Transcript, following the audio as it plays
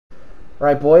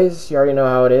Right, boys, you already know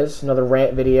how it is. Another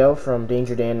rant video from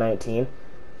Danger Dan 19.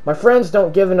 My friends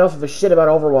don't give enough of a shit about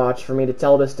Overwatch for me to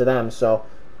tell this to them, so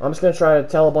I'm just going to try to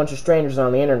tell a bunch of strangers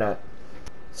on the internet.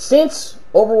 Since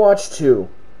Overwatch 2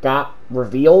 got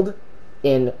revealed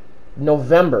in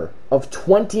November of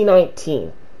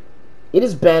 2019, it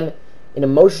has been an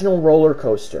emotional roller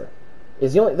coaster.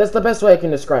 That's the best way I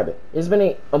can describe it. It's been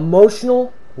an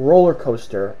emotional roller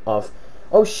coaster of,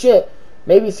 oh shit,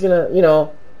 maybe it's gonna,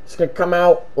 it's gonna come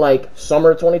out like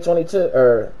summer 2022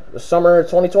 or summer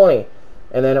 2020,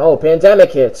 and then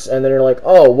pandemic hits, and then you're like,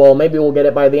 oh well, maybe we'll get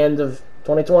it by the end of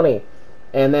 2020,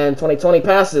 and then 2020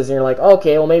 passes, and you're like,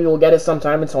 okay, well maybe we'll get it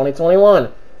sometime in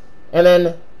 2021, and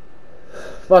then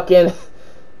fucking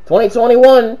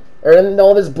 2021, or then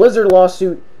all this Blizzard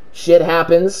lawsuit shit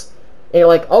happens, and you're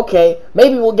like, okay,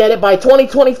 maybe we'll get it by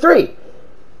 2023,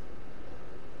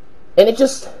 and it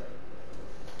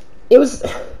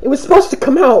was supposed to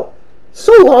come out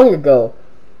so long ago.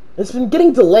 It's been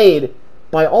getting delayed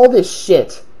by all this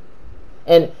shit.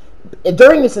 And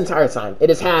during this entire time, it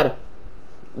has had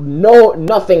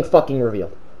nothing fucking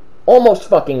revealed. Almost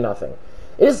fucking nothing.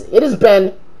 It has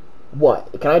been,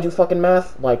 what? Can I do fucking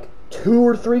math? Like 2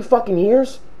 or 3 fucking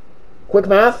years? Quick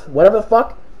math? Whatever the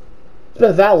fuck? It's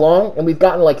been that long, and we've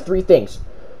gotten like 3 things.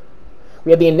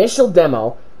 We had the initial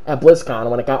demo at BlizzCon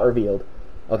when it got revealed.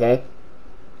 Okay?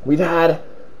 We've had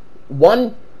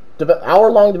one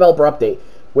hour-long developer update,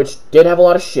 which did have a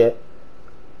lot of shit.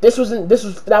 That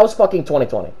was fucking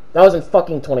 2020. That was in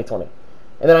fucking 2020.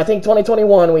 And then I think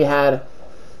 2021 we had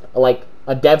like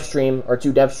a dev stream or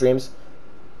 2 dev streams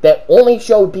that only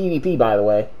showed PvP, by the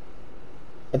way.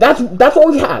 And that's what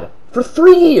we've had for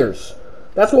 3 years.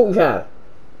 That's what we've had.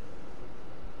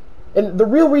 And the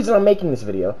real reason I'm making this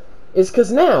video is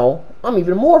because now I'm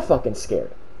even more fucking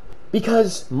scared.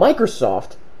 Because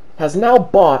Microsoft has now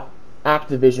bought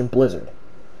Activision Blizzard.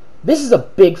 This is a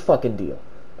big fucking deal,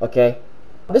 okay?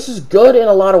 This is good in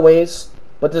a lot of ways,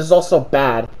 but this is also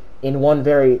bad in one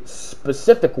very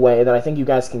specific way that I think you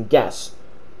guys can guess.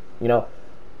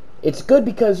 It's good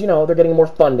because, they're getting more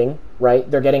funding, right?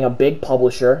 They're getting a big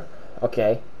publisher,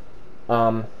 okay?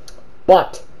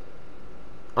 But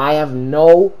I have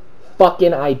no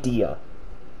fucking idea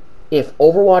if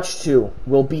Overwatch 2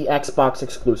 will be Xbox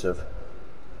exclusive.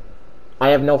 I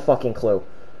have no fucking clue.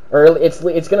 Or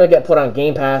it's gonna get put on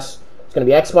Game Pass. It's gonna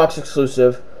be Xbox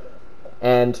exclusive,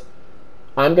 and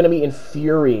I'm gonna be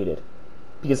infuriated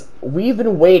because we've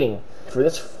been waiting for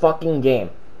this fucking game,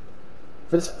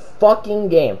 for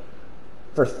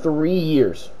 3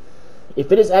 years.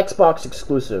 If it is Xbox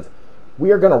exclusive,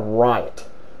 we are gonna riot.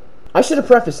 I should have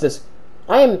prefaced this.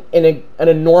 I am an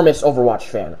enormous Overwatch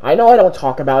fan. I know I don't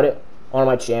talk about it on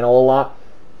my channel a lot,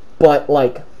 but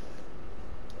like,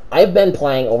 I've been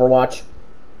playing Overwatch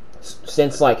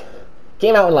since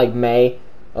came out in like May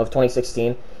of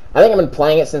 2016. I think I've been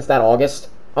playing it since that August.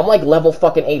 I'm like level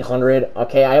fucking 800.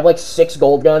 Okay, I have like 6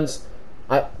 gold guns.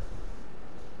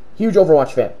 Huge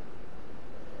Overwatch fan.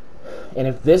 And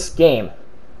if this game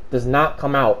does not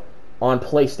come out on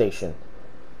PlayStation,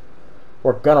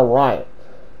 we're gonna riot.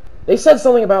 They said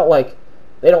something about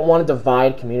they don't want to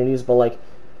divide communities, but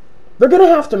they're gonna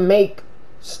have to make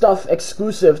stuff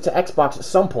exclusive to Xbox at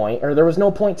some point, or there was no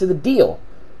point to the deal.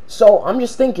 So I'm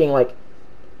just thinking,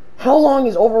 how long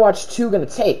is Overwatch 2 gonna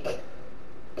take?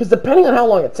 Because depending on how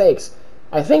long it takes,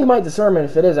 I think might determine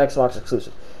if it is Xbox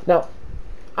exclusive. Now,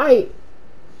 I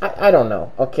don't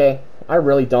know, okay? I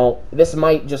really don't. This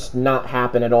might just not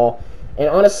happen at all. And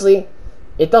honestly,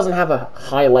 it doesn't have a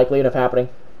high likelihood of happening.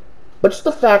 But just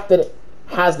the fact that it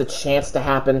has the chance to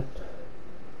happen,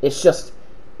 it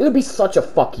would be such a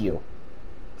fuck you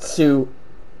to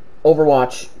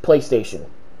Overwatch PlayStation,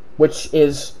 which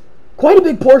is quite a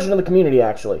big portion of the community,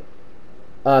 actually,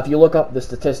 if you look up the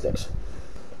statistics.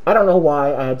 I don't know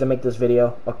why I had to make this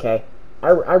video, okay? I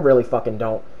really fucking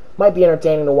don't. Might be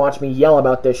entertaining to watch me yell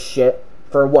about this shit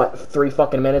for, 3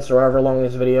 fucking minutes or however long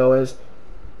this video is.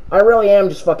 I really am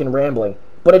just fucking rambling.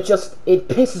 But it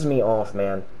pisses me off,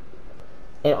 man.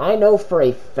 And I know for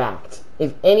a fact,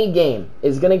 if any game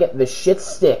is gonna get the shit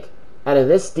stick out of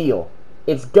this deal,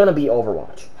 it's gonna be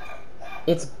Overwatch.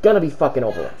 It's gonna be fucking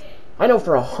Overwatch. I know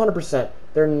for 100%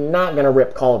 they're not gonna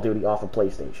rip Call of Duty off of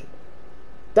PlayStation.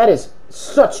 That is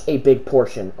such a big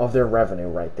portion of their revenue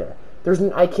right there.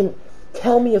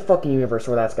 Tell me a fucking universe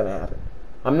where that's gonna happen.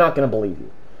 I'm not gonna believe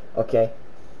you, okay?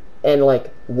 And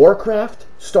Warcraft,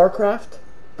 StarCraft,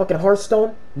 fucking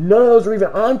Hearthstone, none of those are even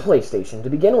on PlayStation to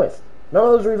begin with. None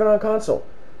of those are even on console.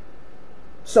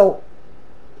 So,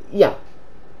 yeah,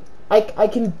 I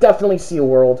can definitely see a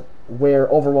world where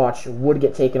Overwatch would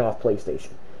get taken off PlayStation.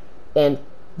 And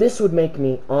This would make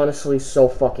me honestly so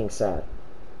fucking sad.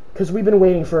 Because we've been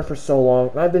waiting for it for so long,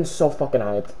 and I've been so fucking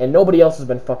hyped, and nobody else has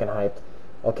been fucking hyped,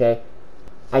 okay?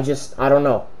 I don't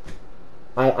know.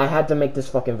 I had to make this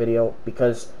fucking video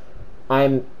because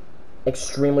I'm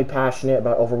extremely passionate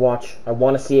about Overwatch. I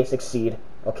want to see it succeed,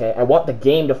 okay? I want the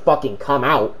game to fucking come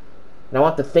out, and I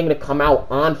want the thing to come out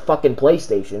on fucking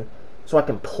PlayStation so I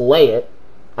can play it.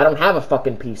 I don't have a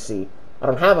fucking PC. I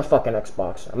don't have a fucking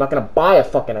Xbox. I'm not gonna buy a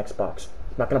fucking Xbox.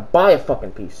 I'm not gonna buy a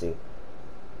fucking PC.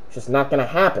 It's just not gonna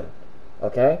happen,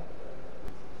 okay?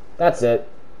 That's it.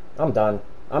 I'm done.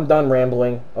 I'm done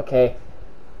rambling, okay?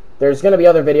 There's gonna be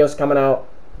other videos coming out,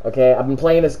 okay? I've been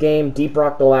playing this game, Deep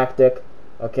Rock Galactic,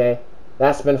 okay?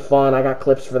 That's been fun. I got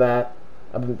clips for that.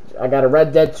 I got a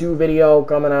Red Dead 2 video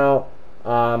coming out.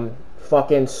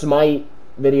 Fucking Smite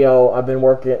video. I've been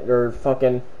working, or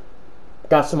fucking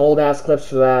got some old ass clips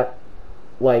for that.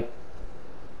 Like,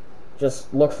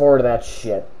 just look forward to that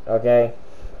shit, okay?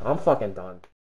 I'm fucking done.